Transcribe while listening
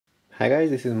Hi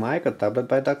guys, this is Mike at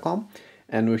tabletbyte.com,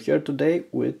 and we're here today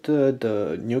with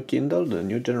the new Kindle, the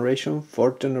new generation,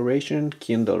 4th generation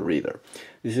Kindle reader.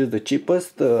 This is the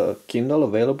cheapest Kindle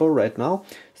available right now,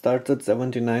 starts at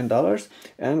 $79,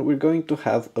 and we're going to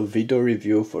have a video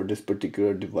review for this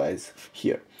particular device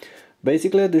here.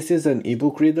 Basically, this is an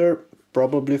ebook reader,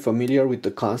 probably familiar with the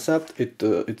concept.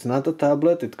 It's not a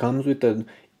tablet, it comes with an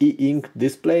e-ink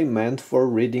display meant for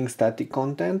reading static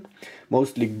content,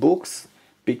 mostly books,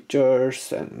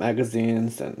 pictures and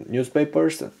magazines and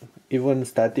newspapers, and even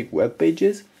static web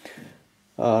pages.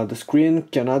 The screen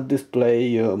cannot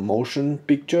display motion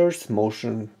pictures,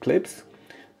 motion clips,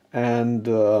 and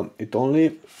it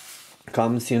only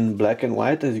comes in black and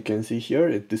white. As you can see here,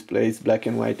 it displays black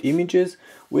and white images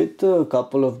with a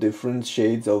couple of different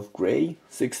shades of gray,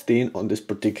 16 on this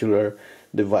particular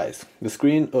device. The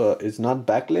screen is not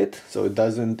backlit, so it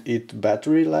doesn't eat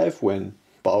battery life when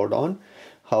powered on.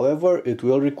 However, it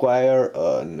will require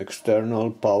an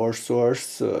external power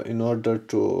source in order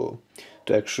to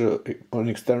actually, an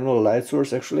external light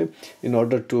source actually, in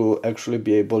order to actually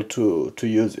be able to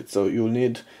use it. So you'll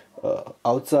need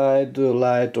outside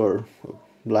light or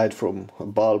light from a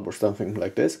bulb or something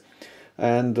like this.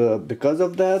 And because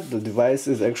of that, the device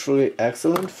is actually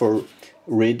excellent for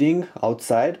reading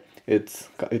outside.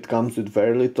 It comes with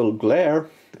very little glare,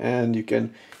 and you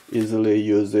can easily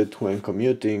use it when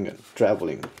commuting and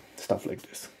traveling, stuff like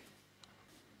this.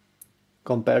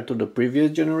 Compared to the previous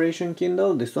generation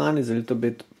Kindle, this one is a little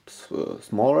bit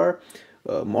smaller,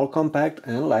 more compact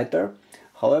and lighter.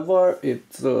 However, it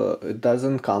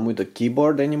doesn't come with a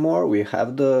keyboard anymore. We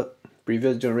have the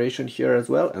previous generation here as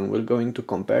well, and we're going to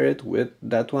compare it with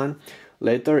that one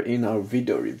later in our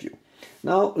video review.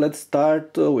 Now let's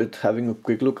start with having a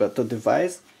quick look at the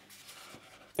device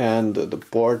and the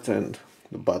ports and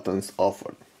the buttons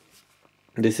offered.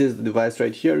 This is the device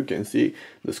right here. You can see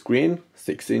the screen,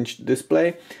 6-inch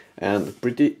display, and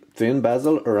pretty thin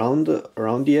bezel around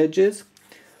the edges.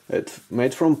 It's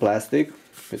made from plastic.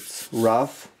 It's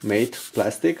rough, matte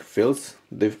plastic, feels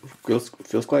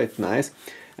quite nice,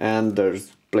 and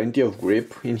there's plenty of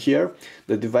grip in here.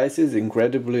 The device is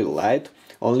incredibly light,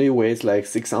 only weighs like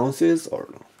 6 ounces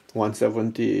or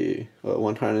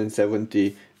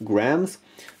 170 grams.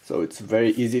 So it's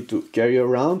very easy to carry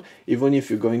around. Even if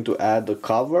you're going to add a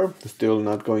cover, it's still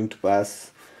not going to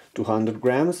pass 200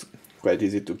 grams. Quite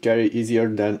easy to carry, easier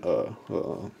than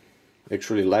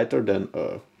actually lighter than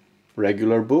a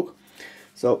regular book.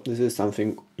 So this is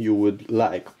something you would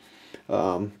like.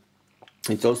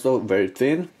 It's also very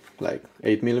thin, like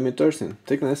 8 millimeters in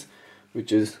thickness,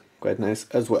 which is quite nice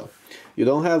as well. You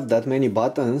don't have that many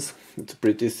buttons. It's a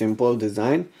pretty simple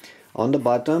design. On the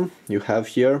bottom you have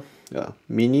here a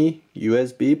mini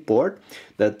USB port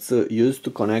that's used to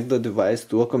connect the device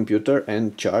to a computer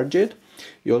and charge it.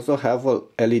 You also have a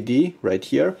LED right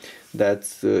here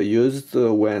that's used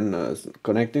when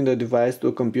connecting the device to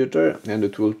a computer, and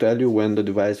it will tell you when the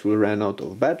device will run out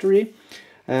of battery.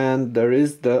 And there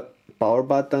is the power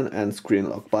button and screen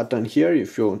lock button here.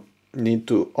 If you need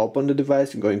to open the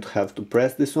device, you're going to have to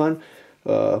press this one.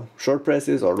 Short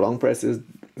presses or long presses,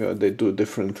 they do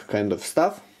different kind of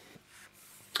stuff.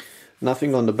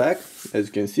 Nothing on the back. As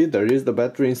you can see, there is the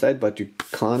battery inside, but you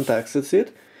can't access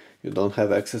it. You don't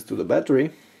have access to the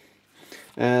battery.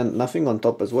 And nothing on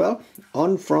top as well.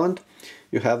 On front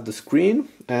you have the screen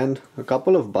and a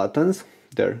couple of buttons.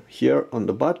 They're here on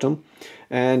the bottom,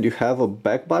 and you have a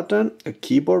back button, a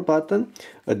keyboard button,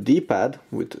 a D-pad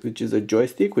which is a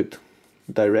joystick with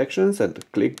directions, and a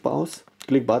click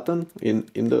button in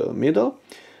the middle,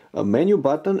 a menu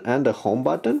button and a home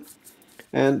button.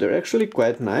 And they're actually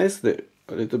quite nice. They're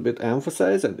a little bit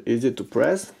emphasized and easy to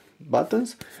press.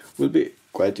 Buttons will be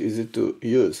quite easy to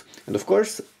use. And of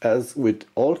course, as with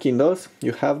all Kindles,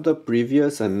 you have the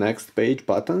previous and next page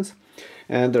buttons,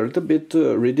 and they're a little bit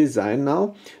redesigned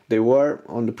now. They were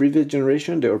on the previous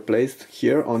generation, they were placed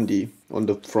here on the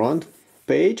front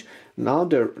page. Now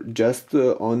they're just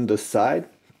on the side.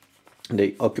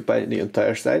 They occupy the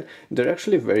entire side. They're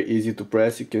actually very easy to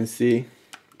press. You can see,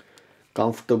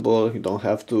 comfortable. You don't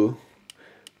have to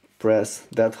press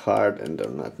that hard, and they're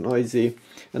not noisy.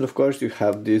 And of course you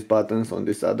have these buttons on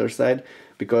this other side,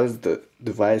 because the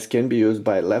device can be used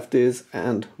by lefties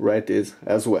and righties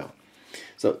as well.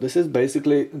 So these are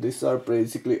basically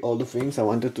all the things I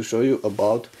wanted to show you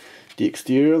about the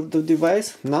exterior of the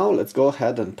device. Now let's go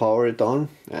ahead and power it on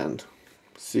and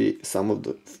see some of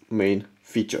the main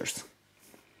features.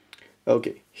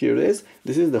 Okay, here it is.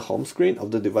 This is the home screen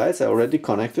of the device. I already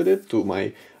connected it to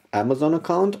my Amazon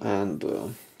account and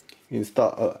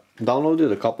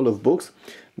downloaded a couple of books,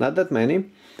 not that many.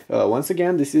 Once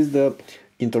again, this is the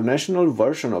international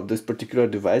version of this particular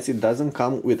device, it doesn't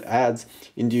come with ads.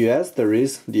 In the US there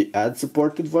is the ad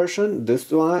supported version.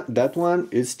 That one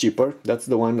is cheaper. That's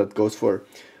the one that goes for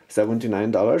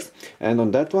 $79, and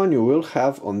on that one you will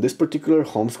have, on this particular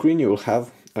home screen, you will have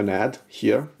an ad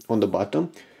here on the bottom,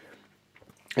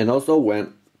 and also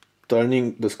when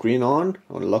turning the screen on,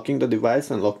 unlocking the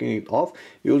device and locking it off,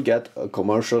 you will get a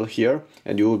commercial here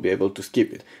and you will be able to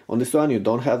skip it. On this one you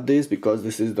don't have this because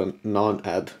this is the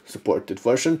non-ad supported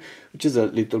version, which is a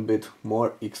little bit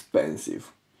more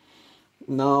expensive.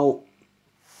 Now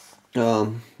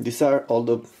these are all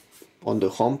the, on the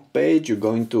home page you're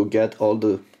going to get all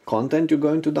the content you're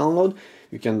going to download.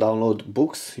 You can download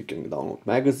books, you can download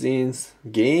magazines,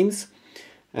 games,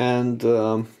 and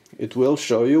it will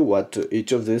show you what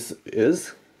each of this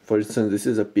is. For instance, this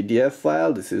is a PDF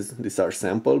file, these are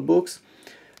sample books,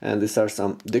 and these are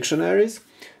some dictionaries.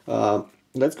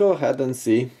 Let's go ahead and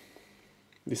see.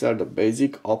 These are the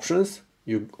basic options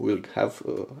you will have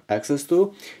access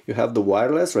to. You have the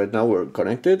wireless. Right now we're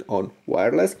connected on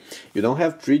wireless. You don't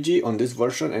have 3G on this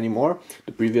version anymore.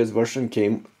 The previous version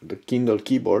came, the Kindle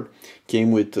keyboard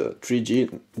came with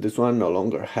 3G. This one no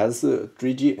longer has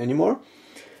 3G anymore,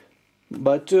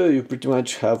 but you pretty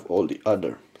much have all the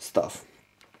other stuff.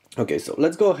 Okay, so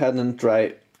let's go ahead and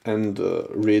try and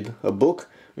read a book.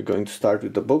 We're going to start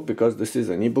with the book because this is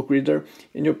an ebook reader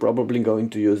and you're probably going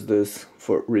to use this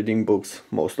for reading books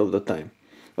most of the time.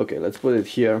 Okay, let's put it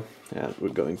here and we're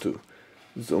going to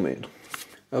zoom in.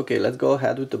 Okay, let's go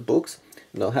ahead with the books.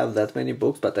 I don't have that many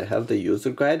books, but I have the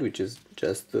user guide, which is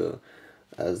just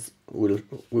as we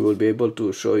will be able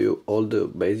to show you all the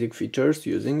basic features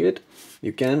using it.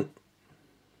 You can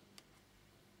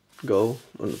go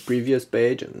on the previous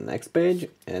page and the next page,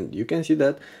 and you can see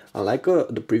that unlike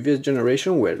the previous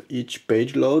generation where each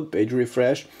page load, page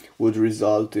refresh would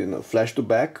result in a flash to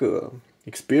back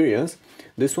experience,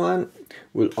 this one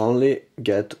will only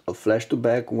get a flash to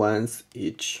back once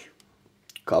each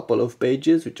couple of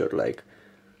pages, which are like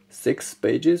 6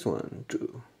 pages, 1,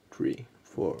 2, 3,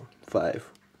 4, 5,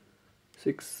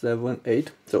 6, 7,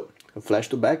 8. So a flash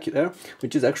to back there,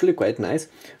 which is actually quite nice.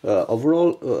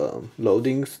 Overall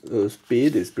loading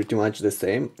speed is pretty much the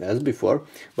same as before,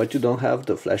 but you don't have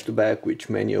the flash to back, which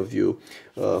many of you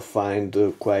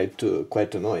find quite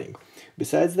annoying.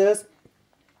 Besides this,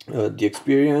 the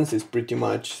experience is pretty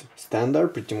much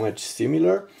standard, pretty much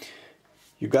similar.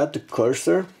 You got the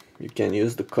cursor. You can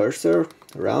use the cursor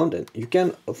around, and you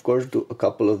can of course do a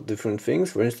couple of different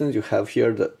things. For instance, you have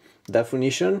here the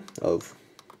definition of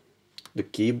the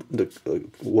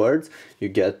words you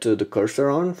get the cursor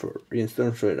on. For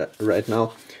instance, right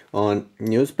now on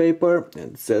newspaper,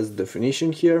 and it says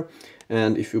definition here,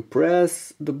 and if you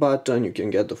press the button you can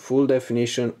get the full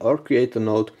definition or create a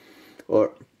note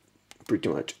or pretty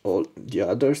much all the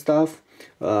other stuff.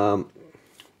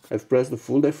 I've pressed the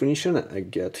full definition and I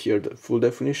get here the full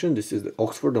definition. This is the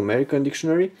Oxford American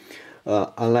Dictionary.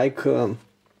 Unlike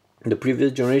the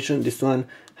previous generation, this one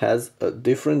has a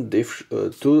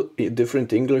two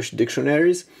different English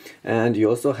dictionaries, and you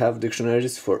also have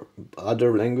dictionaries for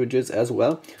other languages as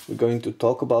well. We're going to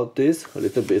talk about this a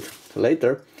little bit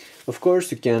later. Of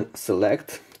course, you can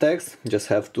select text. You just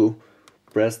have to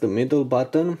press the middle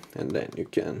button and then you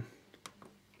can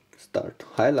start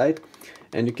highlight,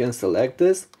 and you can select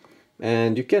this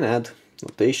and you can add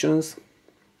notations.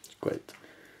 Quite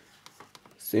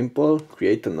simple.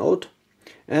 Create a note,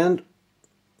 and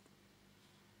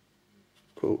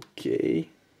okay,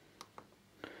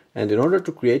 and in order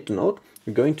to create a note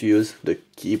you're going to use the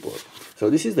keyboard.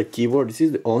 So this is the keyboard. This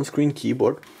is the on-screen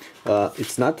keyboard.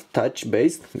 It's not touch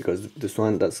based because this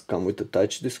one does come with a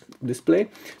touch display,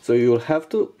 so you will have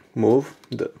to move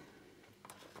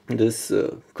this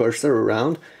cursor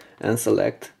around and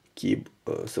select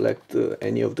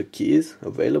any of the keys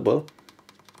available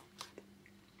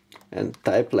and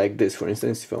type like this. For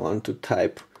instance, if I want to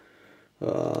type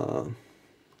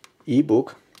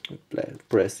ebook,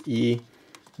 press E,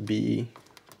 B,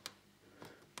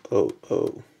 O,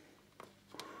 O,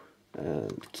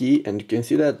 and key, and you can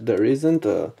see that there isn't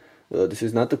this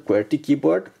is not a QWERTY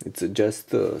keyboard. It's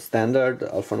just a standard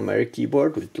alphanumeric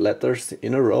keyboard with letters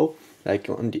in a row like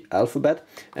on the alphabet.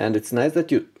 And it's nice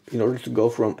that you, in order to go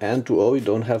from N to O, you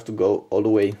don't have to go all the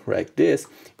way like this.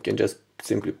 You can just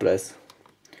simply press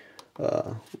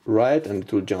right and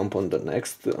it will jump on the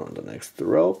next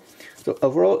row. So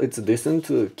overall it's a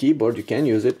decent keyboard. You can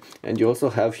use it, and you also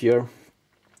have here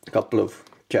a couple of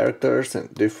characters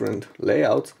and different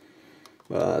layouts.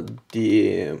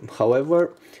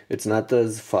 However, it's not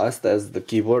as fast as the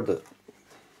keyboard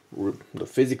the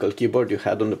physical keyboard you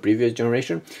had on the previous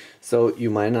generation, so you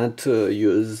might not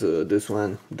use this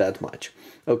one that much.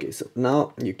 Okay, so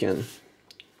now you can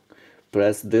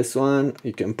press this one,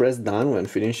 you can press down when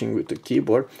finishing with the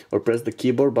keyboard, or press the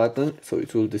keyboard button so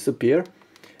it will disappear,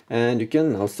 and you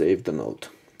can now save the note.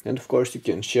 And of course you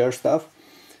can share stuff,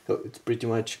 so it's pretty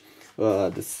much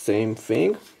the same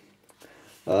thing.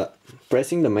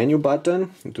 Pressing the menu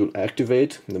button, it will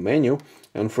activate the menu,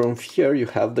 and from here you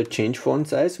have the change font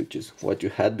size, which is what you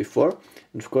had before.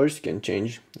 And of course you can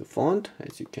change the font,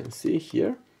 as you can see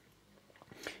here.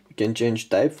 You can change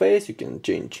typeface, you can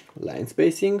change line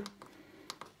spacing,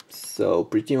 so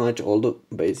pretty much all the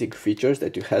basic features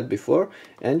that you had before.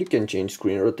 And you can change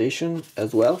screen rotation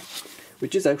as well,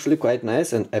 which is actually quite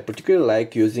nice, and I particularly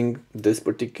like using this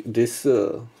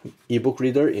ebook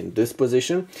reader in this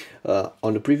position.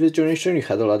 On the previous generation you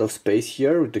had a lot of space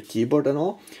here with the keyboard and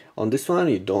all. On this one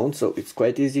you don't, so it's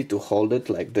quite easy to hold it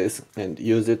like this and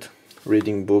use it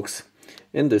reading books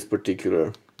in this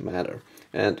particular manner.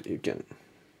 And you can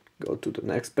go to the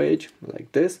next page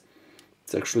like this.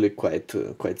 It's actually quite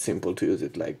simple to use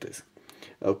it like this.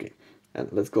 Okay, and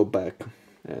let's go back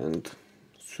and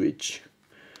switch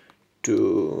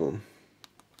to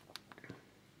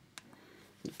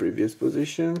the previous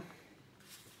position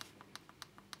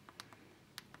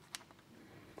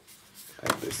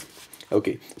like this.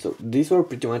 Okay, so these were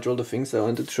pretty much all the things I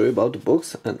wanted to show you about the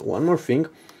books. And one more thing,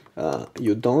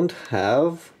 you don't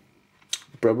have,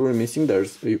 you're probably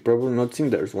noticing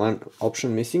there's one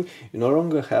option missing. You no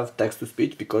longer have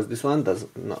text-to-speech because this one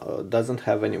doesn't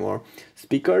have any more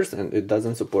speakers, and it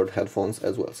doesn't support headphones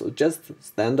as well. So just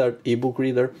standard ebook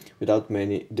reader without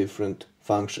many different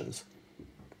functions.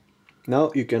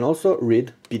 Now you can also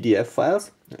read PDF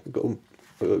files.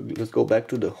 Let's go back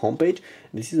to the home page.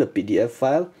 This is a PDF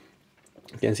file.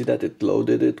 You can see that it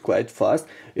loaded it quite fast.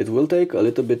 It will take a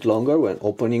little bit longer when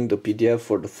opening the PDF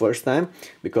for the first time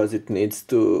because it needs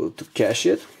to cache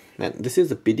it. And this is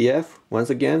a PDF. Once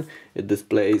again, it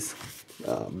displays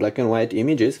black and white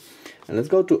images. And let's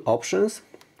go to options,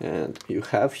 and you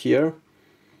have here,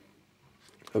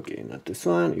 okay, not this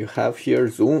one, you have here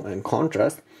zoom and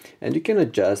contrast, and you can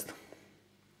adjust,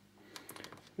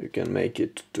 you can make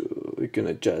it to, you can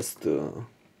adjust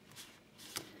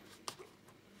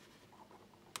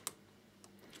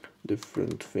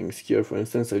different things here. For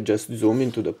instance, I just zoom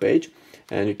into the page,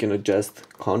 and you can adjust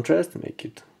contrast, make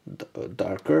it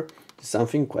darker. It's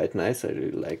something quite nice. I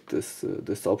really like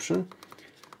this option.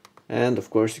 And of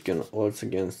course you can also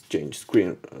again change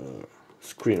screen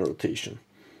rotation.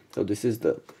 So this is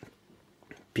the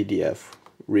PDF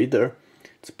reader.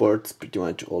 It supports pretty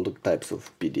much all the types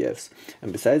of PDFs.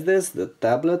 And besides this, the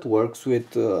tablet works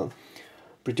with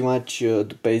pretty much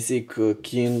the basic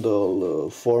Kindle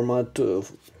format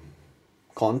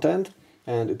content,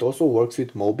 and it also works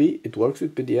with Mobi. It works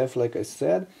with PDF, like I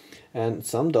said, and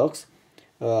some docs,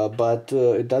 but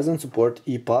it doesn't support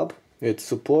EPUB. It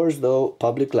supports though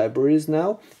public libraries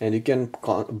now, and you can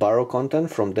borrow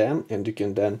content from them, and you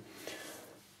can then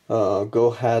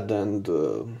go ahead and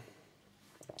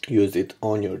use it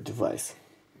on your device.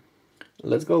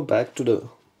 Let's go back to the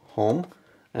home,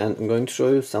 and I'm going to show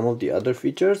you some of the other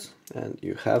features. And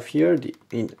you have here the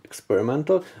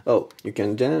experimental. Oh, you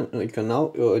can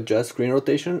now adjust screen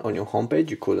rotation on your homepage.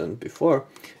 You couldn't before.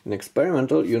 In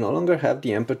experimental, you no longer have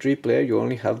the MP3 player. You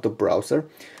only have the browser.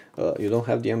 You don't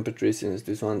have the MP3 since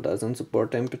this one doesn't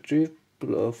support MP3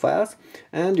 files.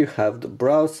 And you have the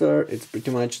browser. It's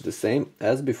pretty much the same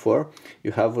as before.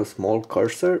 You have a small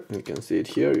cursor. You can see it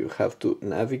here. You have to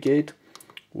navigate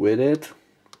with it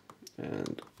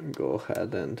and go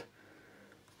ahead and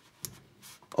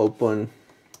open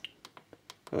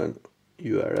an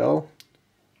URL,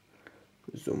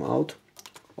 zoom out,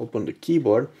 open the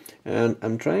keyboard, and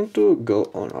I'm trying to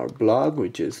go on our blog,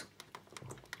 which is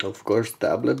of course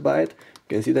Tablet Byte. You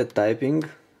can see that typing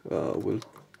will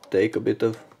take a bit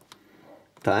of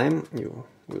time. You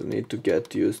will need to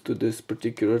get used to this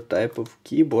particular type of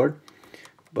keyboard,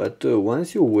 but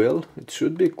once you will, it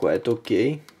should be quite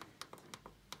okay,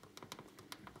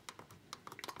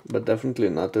 but definitely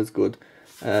not as good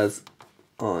as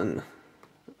on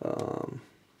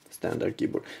standard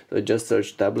keyboard. So I just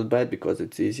searched Tablet Byte because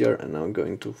it's easier, and now I'm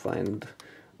going to find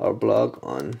our blog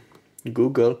on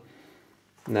Google.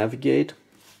 Navigate.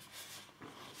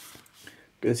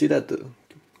 You can see that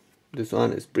this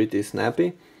one is pretty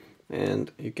snappy,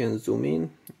 and you can zoom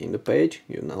in the page.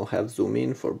 You now have zoom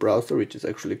in for browser, which is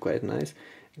actually quite nice.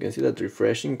 You can see that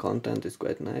refreshing content is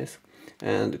quite nice,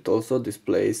 and it also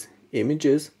displays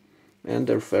images, and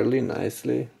they're fairly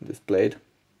nicely displayed.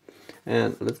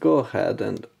 And let's go ahead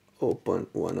and open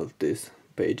one of these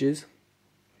pages.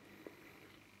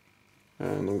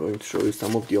 and I'm going to show you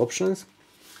some of the options.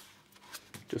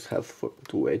 Just have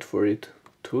to wait for it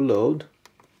to load.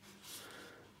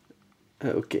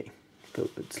 Okay, so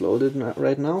it's loaded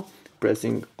right now.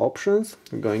 Pressing options,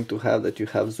 you're going to have that you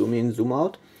have zoom in, zoom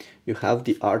out. You have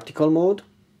the article mode,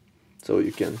 so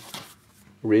you can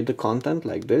read the content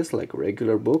like this, like a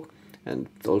regular book, and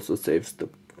it also saves the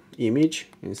image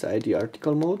inside the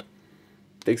article mode.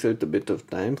 It takes a little bit of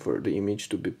time for the image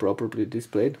to be properly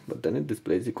displayed, but then it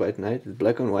displays it quite nice. It's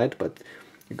black and white, but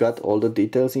you got all the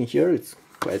details in here. It's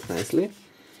quite nicely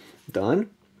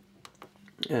done.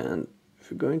 And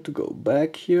if you're going to go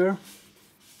back here,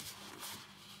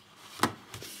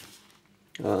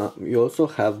 you also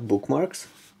have bookmarks.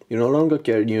 You no longer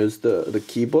can use the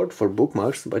keyboard for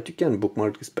bookmarks, but you can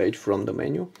bookmark this page from the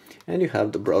menu. And you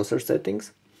have the browser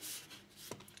settings.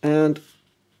 And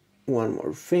one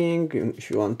more thing, if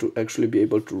you want to actually be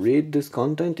able to read this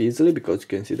content easily, because you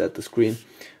can see that the screen,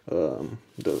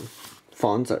 the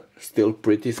fonts are still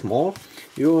pretty small,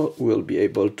 you will be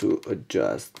able to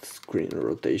adjust screen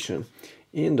rotation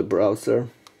in the browser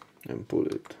and pull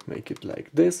it, make it like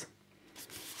this.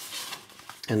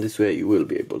 And this way you will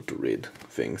be able to read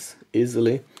things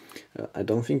easily. I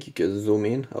don't think you can zoom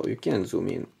in. Oh, you can zoom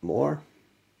in more.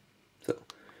 So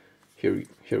here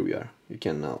we are. You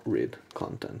can now read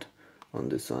content on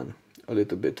this one a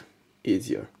little bit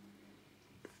easier.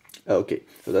 Okay,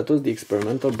 so that was the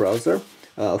experimental browser.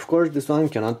 Of course, this one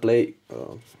cannot play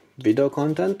video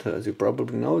content. As you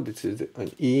probably know, this is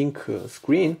an e-ink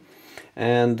screen.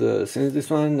 And since this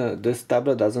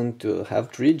tablet doesn't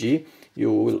have 3G, you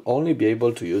will only be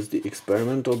able to use the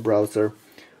experimental browser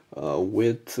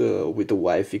with the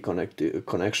Wi-Fi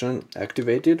connection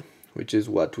activated, which is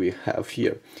what we have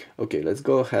here. Okay, let's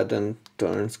go ahead and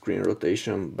turn screen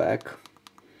rotation back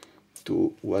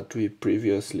to what we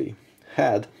previously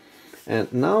had.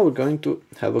 And now we're going to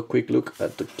have a quick look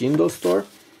at the Kindle store.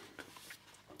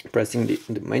 Pressing the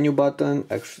menu button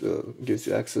gives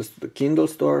you access to the Kindle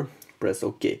store. Press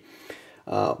OK.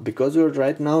 Because we're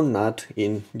right now not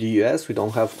in the US, we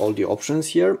don't have all the options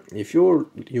here. If you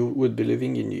would be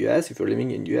living in the US, if you're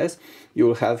living in the US, you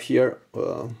will have here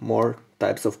more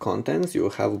types of contents. You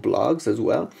will have blogs as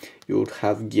well. You would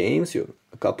have games, a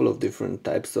couple of different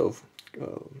types of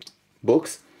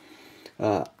books.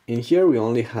 In here we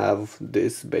only have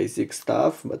this basic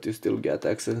stuff, but you still get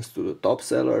access to the top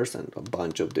sellers and a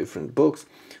bunch of different books.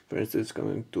 For instance,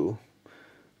 going to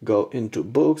go into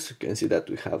books, you can see that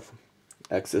we have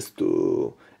access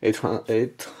to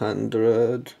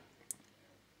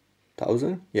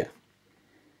 800,000, yeah,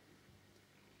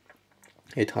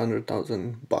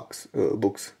 800,000 books,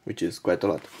 which is quite a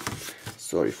lot.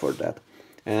 Sorry for that.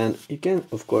 And you can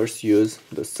of course use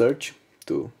the search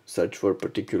to search for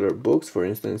particular books. For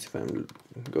instance, if I'm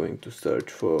going to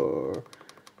search for,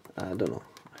 I don't know,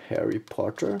 Harry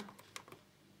Potter,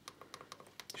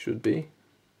 should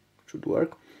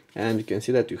work. And you can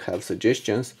see that you have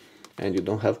suggestions, and you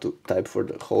don't have to type for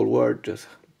the whole word, just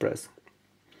press.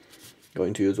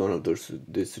 Going to use one of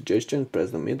these suggestions,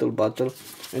 press the middle button,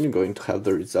 and you're going to have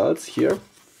the results here.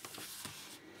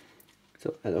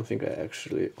 So I don't think I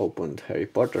actually opened Harry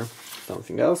Potter,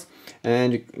 something else.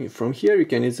 And from here you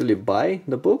can easily buy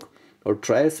the book, or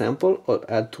try a sample, or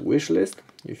add to wish list.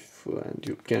 And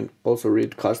you can also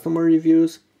read customer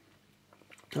reviews,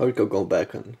 or you can go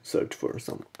back and search for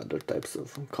some other types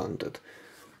of content.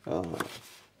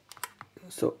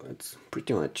 So it's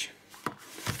pretty much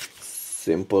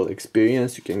simple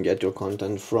experience. You can get your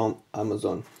content from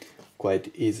Amazon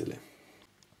quite easily.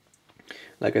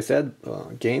 Like I said,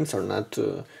 games are not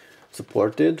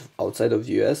supported outside of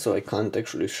the US, so I can't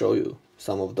actually show you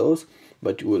some of those,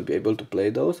 but you will be able to play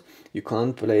those. You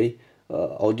can't play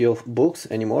audio books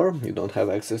anymore. You don't have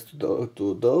access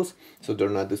to those, so they're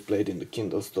not displayed in the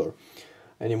Kindle store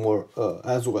anymore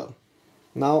as well.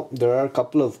 Now there are a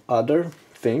couple of other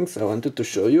things I wanted to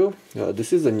show you.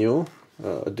 This is a new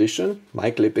edition,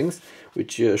 My Clippings,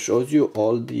 which shows you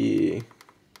all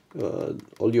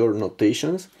your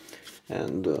notations,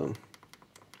 and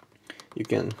you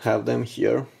can have them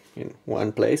here in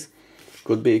one place.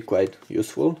 Could be quite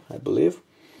useful, I believe.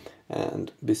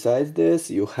 And besides this,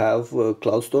 you have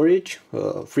cloud storage,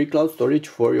 free cloud storage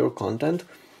for your content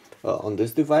on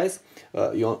this device.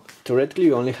 Theoretically,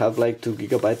 you only have like 2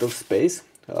 GB of space,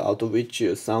 out of which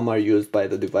some are used by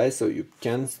the device, so you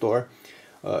can store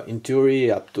in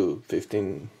theory up to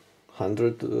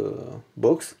 1500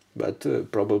 books, but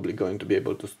probably going to be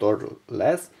able to store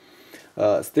less.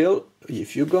 Still,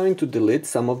 if you're going to delete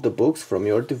some of the books from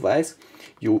your device,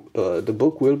 the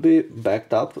book will be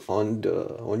backed up on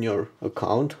your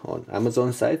account on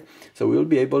Amazon site, so we'll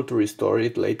be able to restore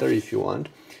it later if you want.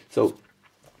 So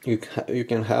you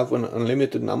can have an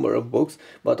unlimited number of books,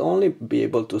 but only be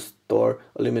able to store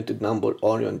a limited number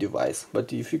on your device.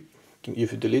 But if you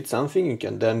delete something, you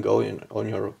can then go in on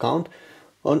your account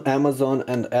on Amazon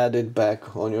and add it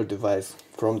back on your device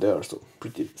from there. So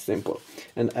pretty simple.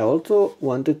 And I also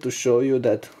wanted to show you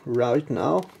that right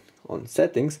now on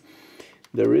settings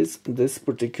there is this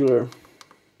particular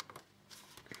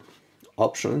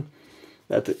option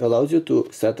that allows you to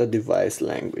set a device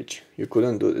language. You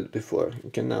couldn't do it before. You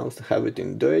can now have it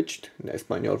in Deutsch, in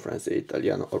Espanol, Francais,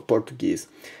 Italiano, or Portuguese.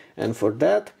 And for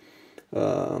that,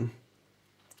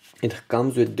 it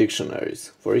comes with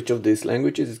dictionaries. For each of these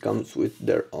languages, it comes with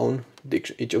their own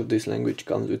each of these language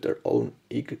comes with their own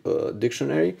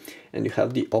dictionary. And you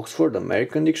have the Oxford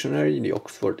American Dictionary, the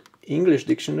Oxford English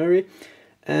Dictionary,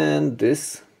 and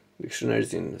this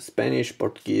dictionaries in Spanish,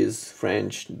 Portuguese,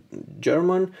 French,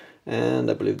 German, and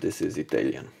I believe this is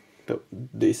Italian. So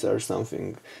these are some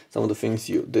of the things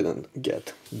you didn't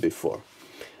get before.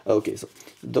 Okay, so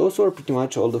those were pretty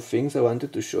much all the things I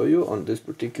wanted to show you on this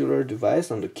particular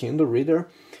device, on the Kindle reader.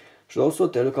 Should also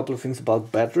tell you a couple of things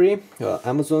about battery.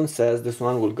 Amazon says this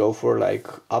one will go for like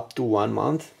up to 1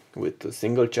 month with a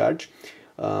single charge.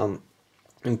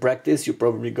 In practice, you're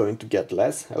probably going to get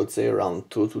less. I would say around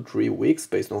 2 to 3 weeks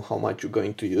based on how much you're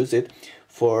going to use it.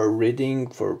 For reading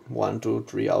for 1 to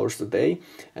 3 hours a day,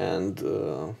 and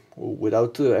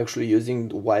without actually using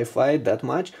the Wi-Fi that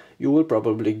much, you will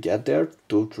probably get there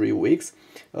 2-3 weeks.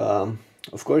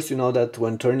 Of course, you know that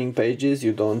when turning pages,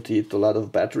 you don't eat a lot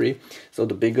of battery, so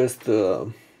the biggest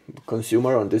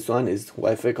consumer on this one is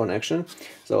Wi-Fi connection.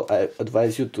 So I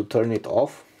advise you to turn it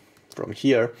off from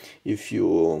here if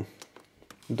you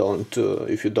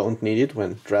don't need it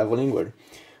when traveling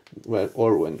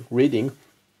or when reading,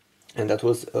 and that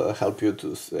was help you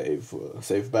to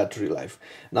save battery life.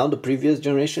 Now the previous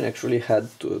generation actually had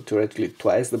theoretically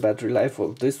twice the battery life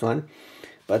of this one,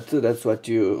 but that's what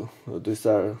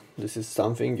this is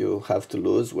something you have to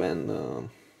lose when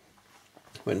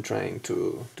trying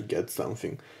to get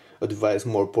a device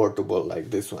more portable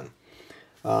like this one.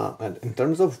 And in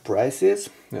terms of prices,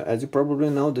 as you probably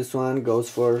know, this one goes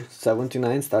for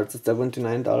starts at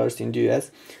 $79 in the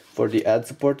US for the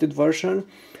ad-supported version,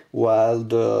 while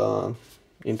the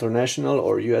international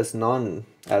or US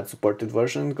non-ad-supported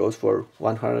version goes for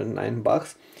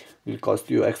 $109. Will cost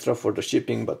you extra for the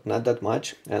shipping, but not that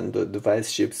much, and the device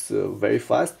ships very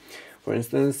fast. For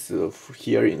instance,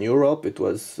 here in Europe, it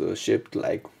was shipped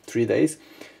like 3 days,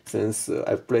 since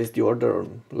I placed the order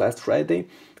on last Friday,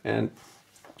 and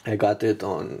I got it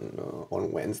on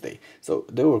Wednesday, so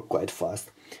they were quite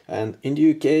fast. And in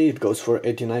the UK it goes for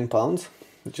 £89,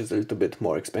 which is a little bit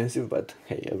more expensive, but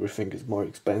hey, everything is more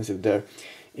expensive there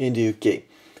in the UK.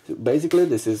 So basically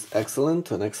this is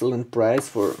an excellent price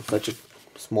for such a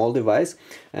small device,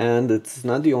 and it's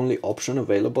not the only option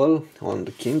available on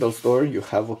the Kindle store. You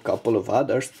have a couple of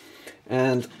others,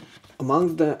 and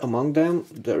among them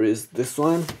there is this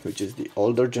one, which is the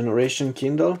older generation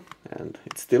Kindle, and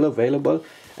it's still available,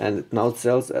 and it now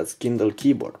sells as Kindle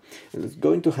Keyboard. And it's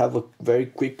going to have a very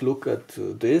quick look at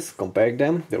this, comparing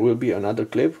them. There will be another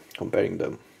clip comparing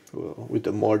them with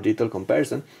a more detailed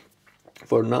comparison.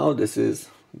 For now, this is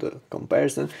the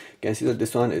comparison. You can see that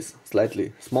this one is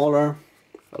slightly smaller,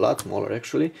 a lot smaller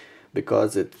actually,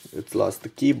 because it's lost the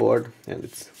keyboard, and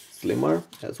it's slimmer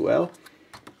as well.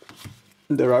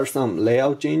 There are some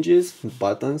layout changes.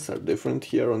 Buttons are different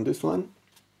here on this one.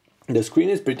 The screen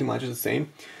is pretty much the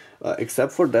same,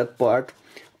 except for that part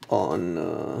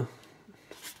on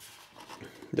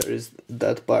there is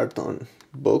that part on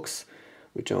books,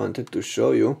 which I wanted to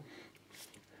show you.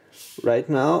 Right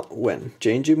now, when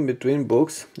changing between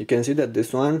books, you can see that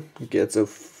this one gets a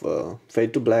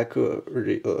fade to black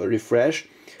refresh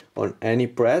on any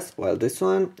press, while this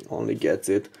one only gets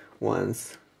it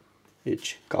once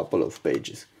each couple of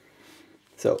pages.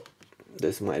 So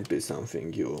this might be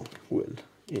something you will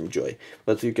enjoy,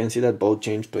 but you can see that both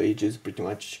change pages pretty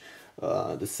much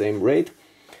the same rate.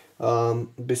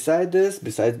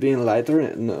 Besides being lighter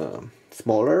and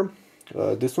smaller,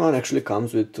 this one actually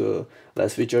comes with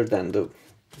less features than the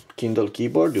Kindle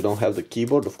keyboard. You don't have the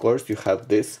keyboard, of course, you have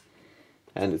this,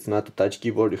 and it's not a touch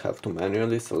keyboard, you have to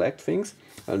manually select things.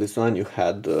 And this one you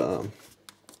had the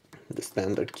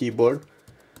standard keyboard,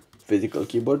 physical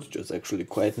keyboard, which is actually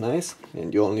quite nice,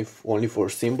 and you only for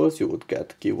symbols you would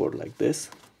get a keyboard like this.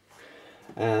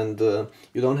 And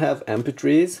you don't have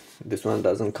MP3s. This one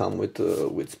doesn't come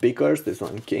with speakers. This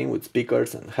one came with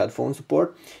speakers and headphone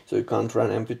support, so you can't run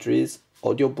MP3s,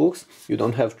 audiobooks. You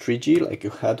don't have 3G like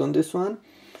you had on this one,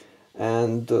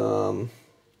 and all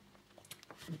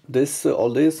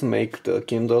this make the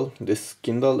Kindle,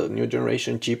 the new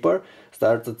generation, cheaper.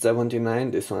 starts at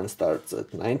 79, this one starts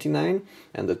at 99,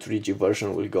 and the 3G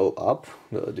version will go up.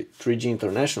 The 3G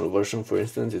international version, for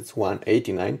instance, it's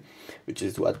 189, which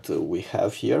is what we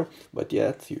have here, but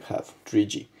yet you have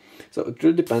 3G. So it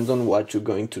really depends on what you're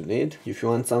going to need. If you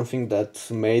want something that's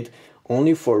made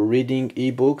only for reading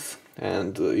ebooks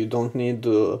and you don't need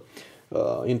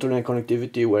internet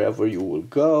connectivity wherever you will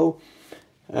go,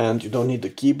 and you don't need the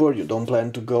keyboard, you don't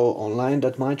plan to go online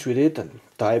that much with it and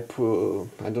type,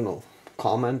 I don't know,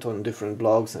 comment on different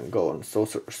blogs and go on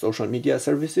social media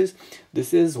services,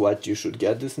 this is what you should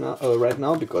get this now, right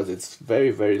now, because it's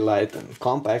very, very light and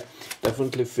compact.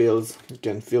 Definitely feels, you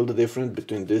can feel the difference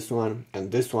between this one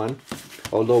and this one.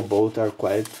 Although both are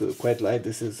quite light,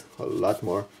 this is a lot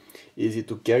more easy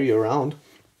to carry around,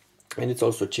 and it's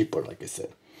also cheaper, like I said.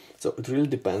 So it really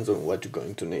depends on what you're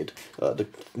going to need. The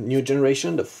new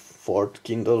generation, the fourth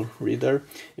Kindle reader,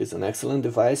 is an excellent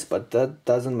device, but that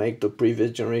doesn't make the previous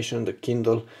generation, the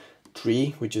Kindle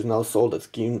 3, which is now sold as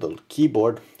Kindle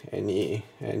keyboard, any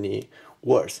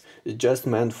worse. It's just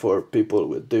meant for people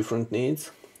with different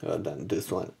needs than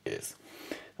this one is.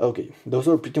 Okay, those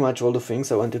are pretty much all the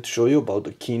things I wanted to show you about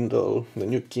the Kindle, the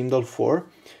new Kindle 4.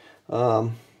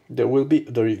 There will be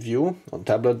the review on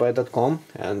tabletbuy.com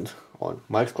and on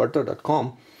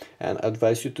mikesquarter.com, and I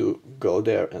advise you to go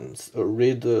there and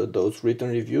read those written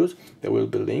reviews. There will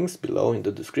be links below in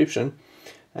the description,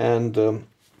 and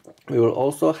we will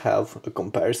also have a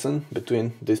comparison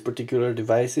between these particular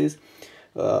devices,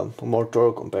 a more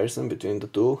thorough comparison between the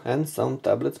two, and some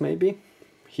tablets maybe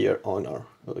here on our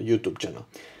YouTube channel.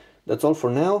 That's all for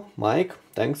now. Mike,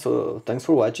 thanks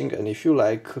for watching, and if you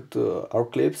liked our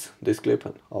clips, this clip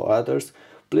and our others,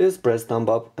 please press thumb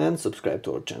up and subscribe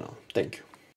to our channel. Thank you.